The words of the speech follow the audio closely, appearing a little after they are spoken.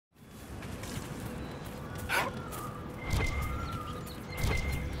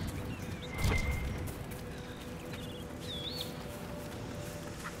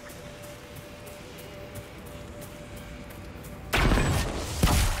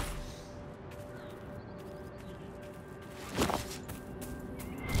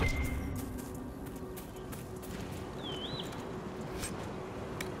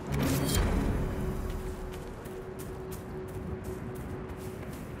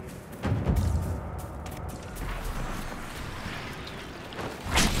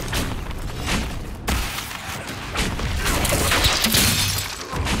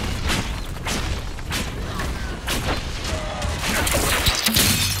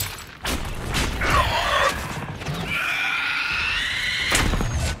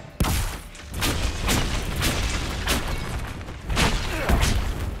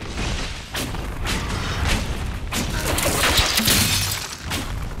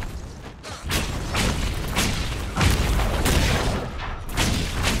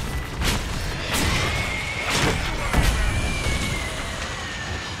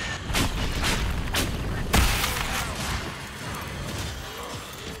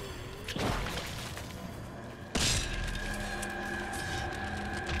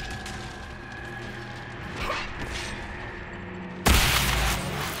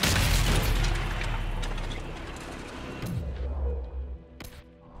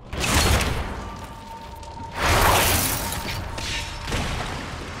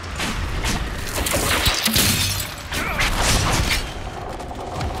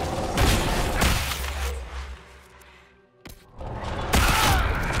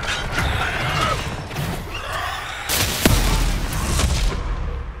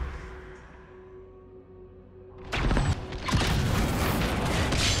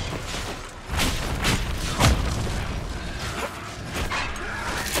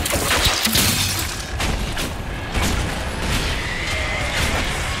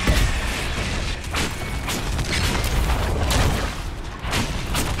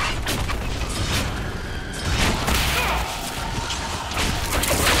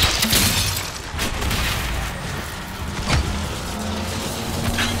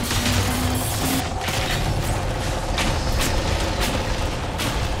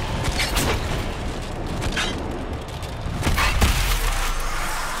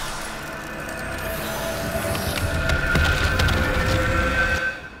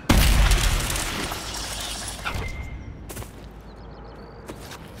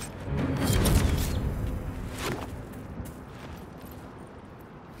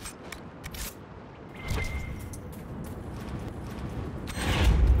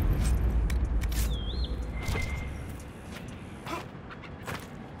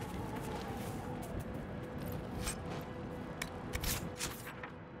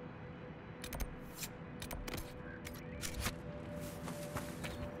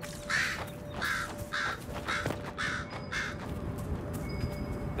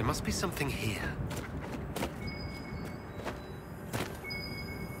There must be something here.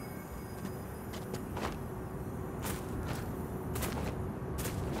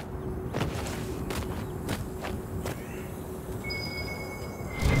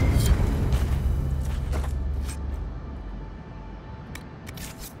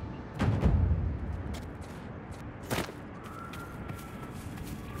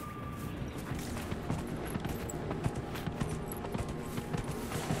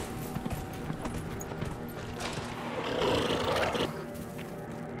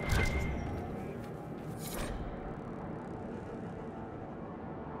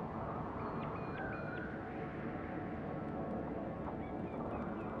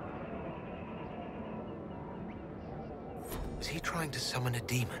 Was he trying to summon a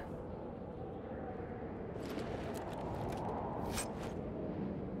demon?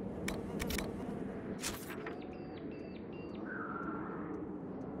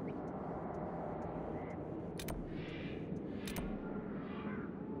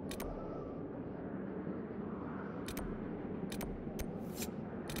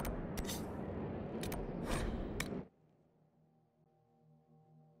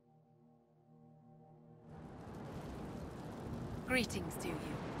 Greetings to you.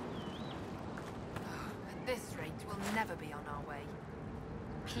 At this rate, we'll never be on our way.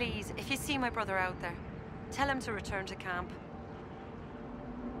 Please, if you see my brother out there, tell him to return to camp.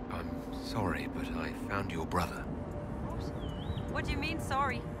 I'm sorry, but I found your brother. What? What do you mean,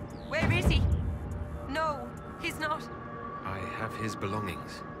 sorry? Where is he? No, he's not. I have his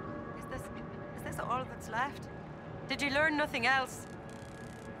belongings. Is this all that's left? Did you learn nothing else?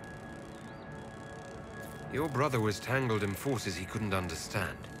 Your brother was tangled in forces he couldn't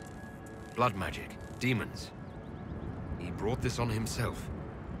understand. Blood magic, Demons. He brought this on himself.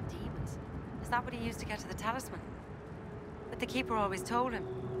 Demons? Is that what he used to get to the talisman? But the Keeper always told him.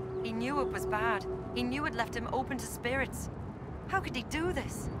 He knew it was bad. He knew it left him open to spirits. How could he do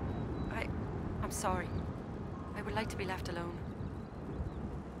this? I'm sorry. I would like to be left alone.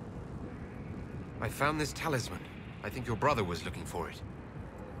 I found this talisman. I think your brother was looking for it.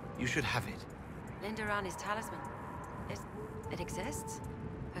 You should have it. Linda ran his talisman. It exists?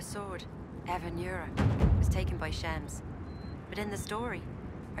 Her sword, Evanura, was taken by Shems. But in the story,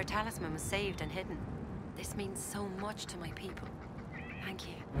 her talisman was saved and hidden. This means so much to my people. Thank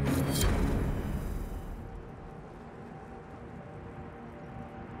you.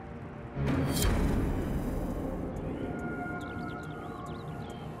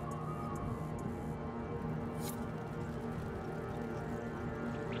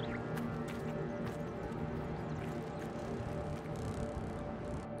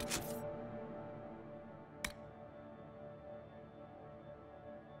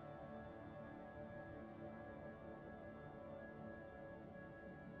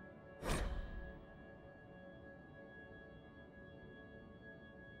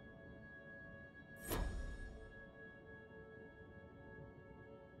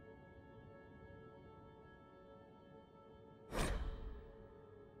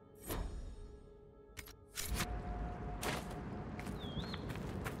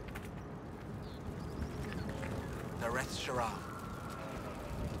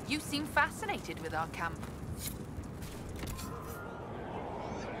 You seem fascinated with our camp.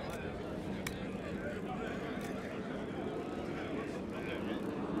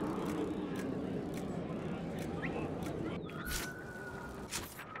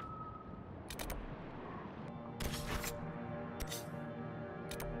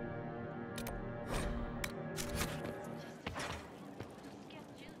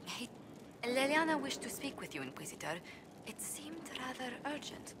 Leliana wished to speak with you, Inquisitor. It seemed rather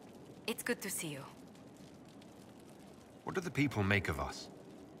urgent. It's good to see you. What do the people make of us?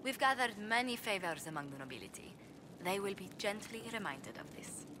 We've gathered many favors among the nobility. They will be gently reminded of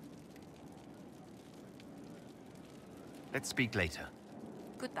this. Let's speak later.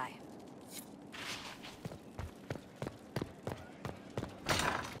 Goodbye.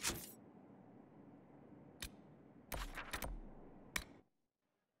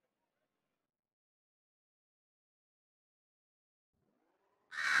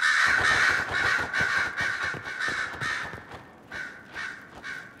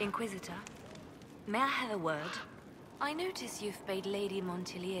 Inquisitor, may I have a word? I notice you've paid Lady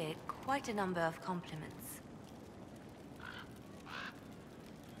Montelier quite a number of compliments.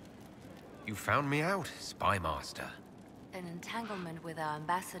 You found me out, Spy Master. An entanglement with our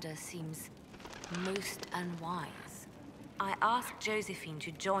ambassador seems most unwise. I asked Josephine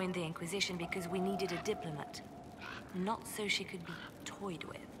to join the Inquisition because we needed a diplomat, not so she could be toyed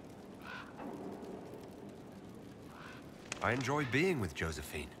with. I enjoy being with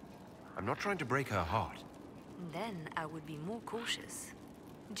Josephine. I'm not trying to break her heart. Then I would be more cautious.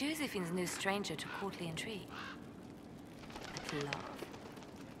 Josephine's no stranger to courtly intrigue. But love...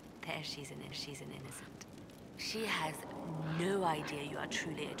 there she's an innocent. She has no idea you are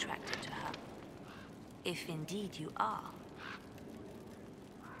truly attracted to her. If indeed you are.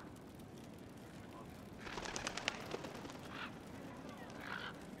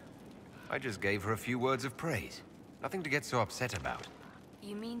 I just gave her a few words of praise. Nothing to get so upset about.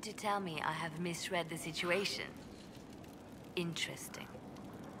 You mean to tell me I have misread the situation? Interesting.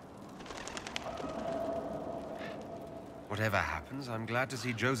 Whatever happens, I'm glad to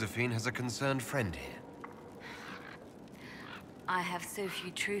see Josephine has a concerned friend here. I have so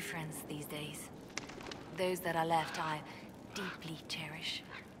few true friends these days. Those that are left I deeply cherish.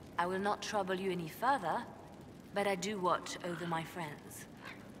 I will not trouble you any further, but I do watch over my friends.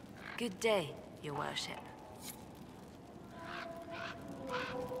 Good day, Your Worship.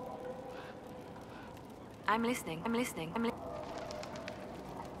 I'm listening.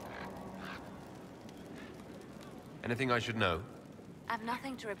 Anything I should know? I've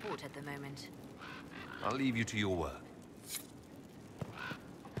nothing to report at the moment. I'll leave you to your work.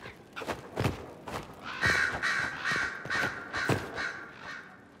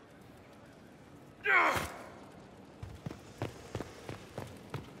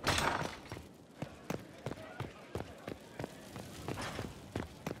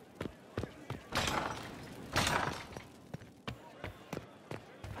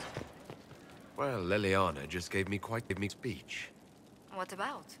 Well, Leliana just gave me a speech. What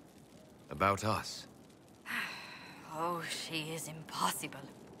about? About us. Oh, she is impossible.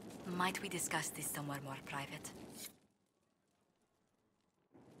 Might we discuss this somewhere more private?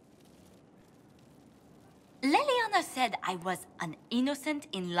 just said I was an innocent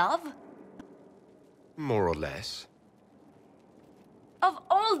in love? More or less. Of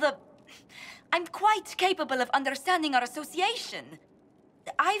all the... I'm quite capable of understanding our association.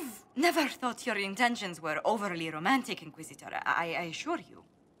 I've never thought your intentions were overly romantic, Inquisitor. I assure you.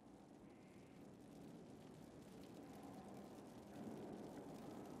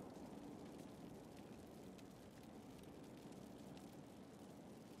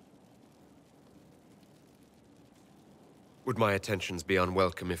 Would my attentions be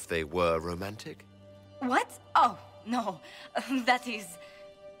unwelcome if they were romantic? What? Oh, no. That is...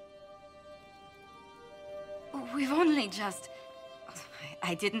 We've only just...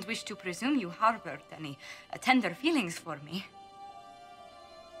 I didn't wish to presume you harbored any tender feelings for me.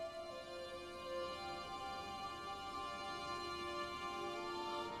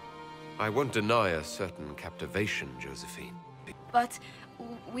 I won't deny a certain captivation, Josephine. But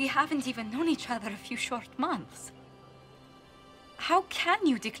we haven't even known each other a few short months. How can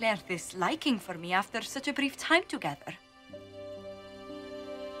you declare this liking for me after such a brief time together?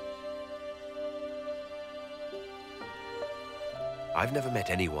 I've never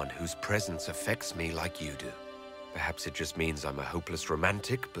met anyone whose presence affects me like you do. Perhaps it just means I'm a hopeless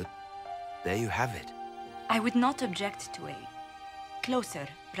romantic, but there you have it. I would not object to a closer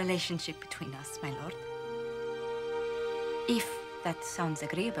relationship between us, my lord. If that sounds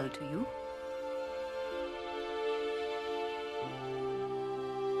agreeable to you.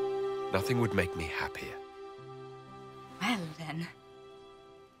 Nothing would make me happier. Well, then.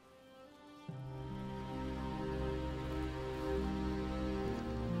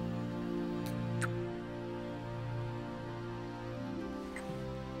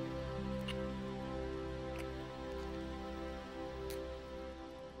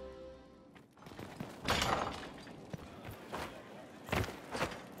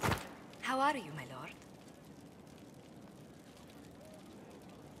 How are you, my lord?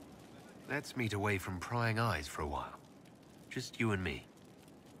 Let's meet away from prying eyes for a while. Just you and me.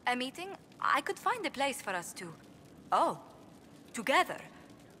 A meeting? I could find a place for us to... Oh, together?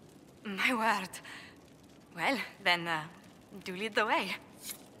 My word. Well, then, do lead the way.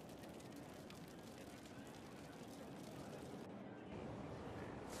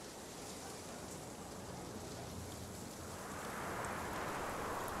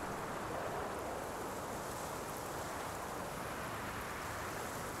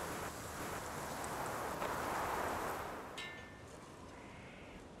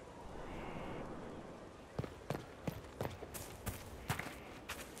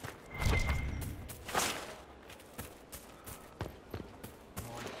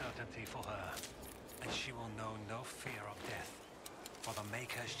 For her, and she will know no fear of death, for the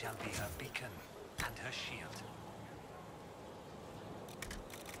Maker shall be her beacon and her shield.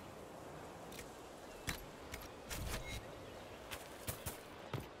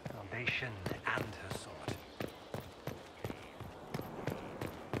 Foundation and her sword.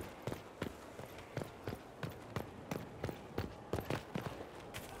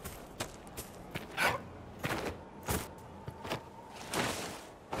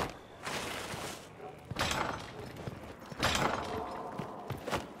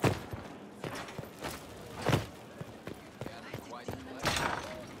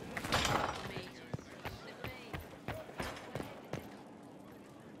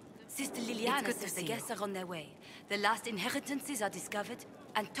 Sister Leliana says the guests are on their way. The last inheritances are discovered,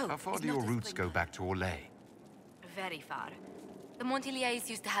 and Toad How far is do not your a roots spring- go back to Orlais? Very far. The Montiliers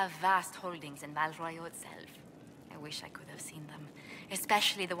used to have vast holdings in Val Royaux itself. I wish I could have seen them,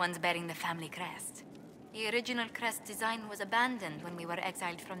 especially the ones bearing the family crest. The original crest design was abandoned when we were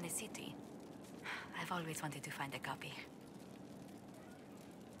exiled from the city. I've always wanted to find a copy.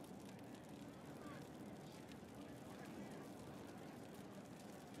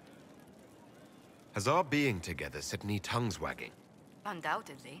 Has our being together set any tongues wagging?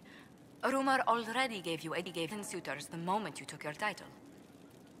 Undoubtedly. A rumor already gave you 80 suitors the moment you took your title.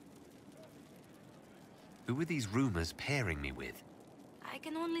 Who were these rumors pairing me with? I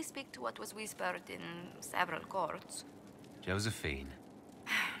can only speak to what was whispered in several courts. Josephine.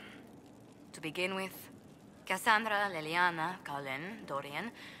 To begin with, Cassandra, Leliana, Colin,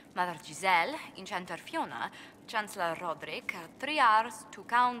 Dorian, Mother Giselle, Enchanter Fiona, Chancellor Roderick, 3 Rs, 2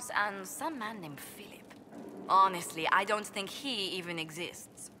 Counts, and some man named Philip. Honestly, I don't think he even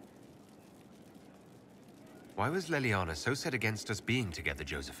exists. Why was Leliana so set against us being together,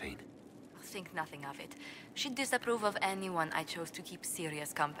 Josephine? Think nothing of it. She'd disapprove of anyone I chose to keep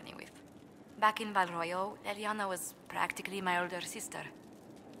serious company with. Back in Val Royaux, Leliana was practically my older sister.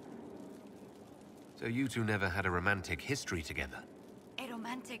 So you two never had a romantic history together? A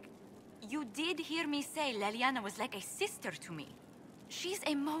romantic... You did hear me say Leliana was like a sister to me. She's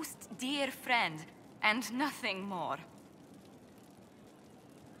a most dear friend, and nothing more.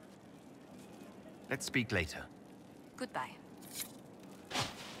 Let's speak later. Goodbye.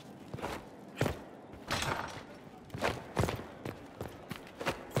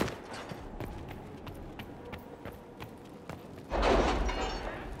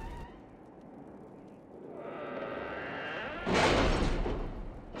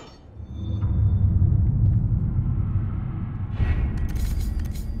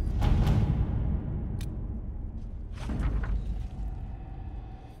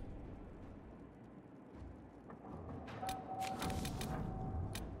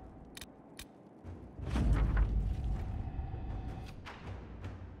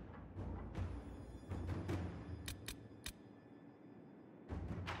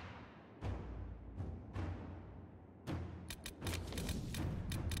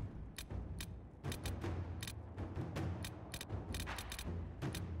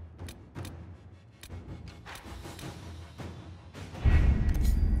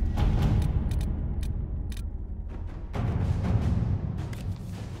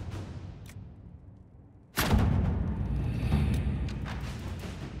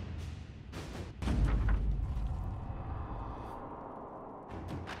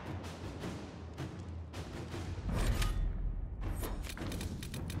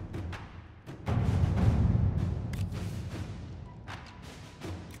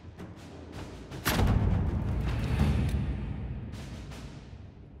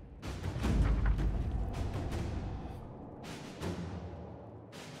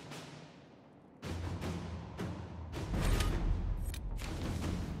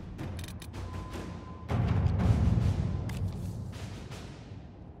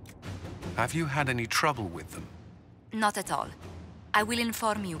 Have you had any trouble with them? Not at all. I will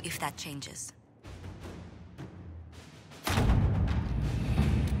inform you if that changes.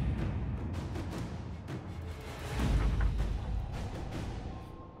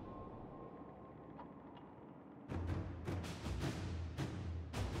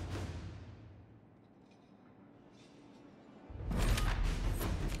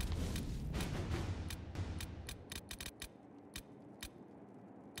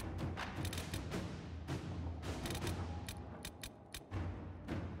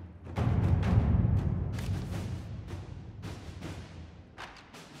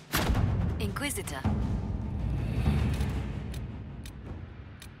 Inquisitor.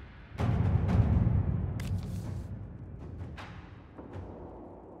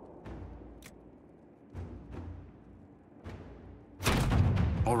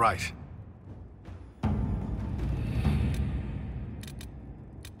 All right.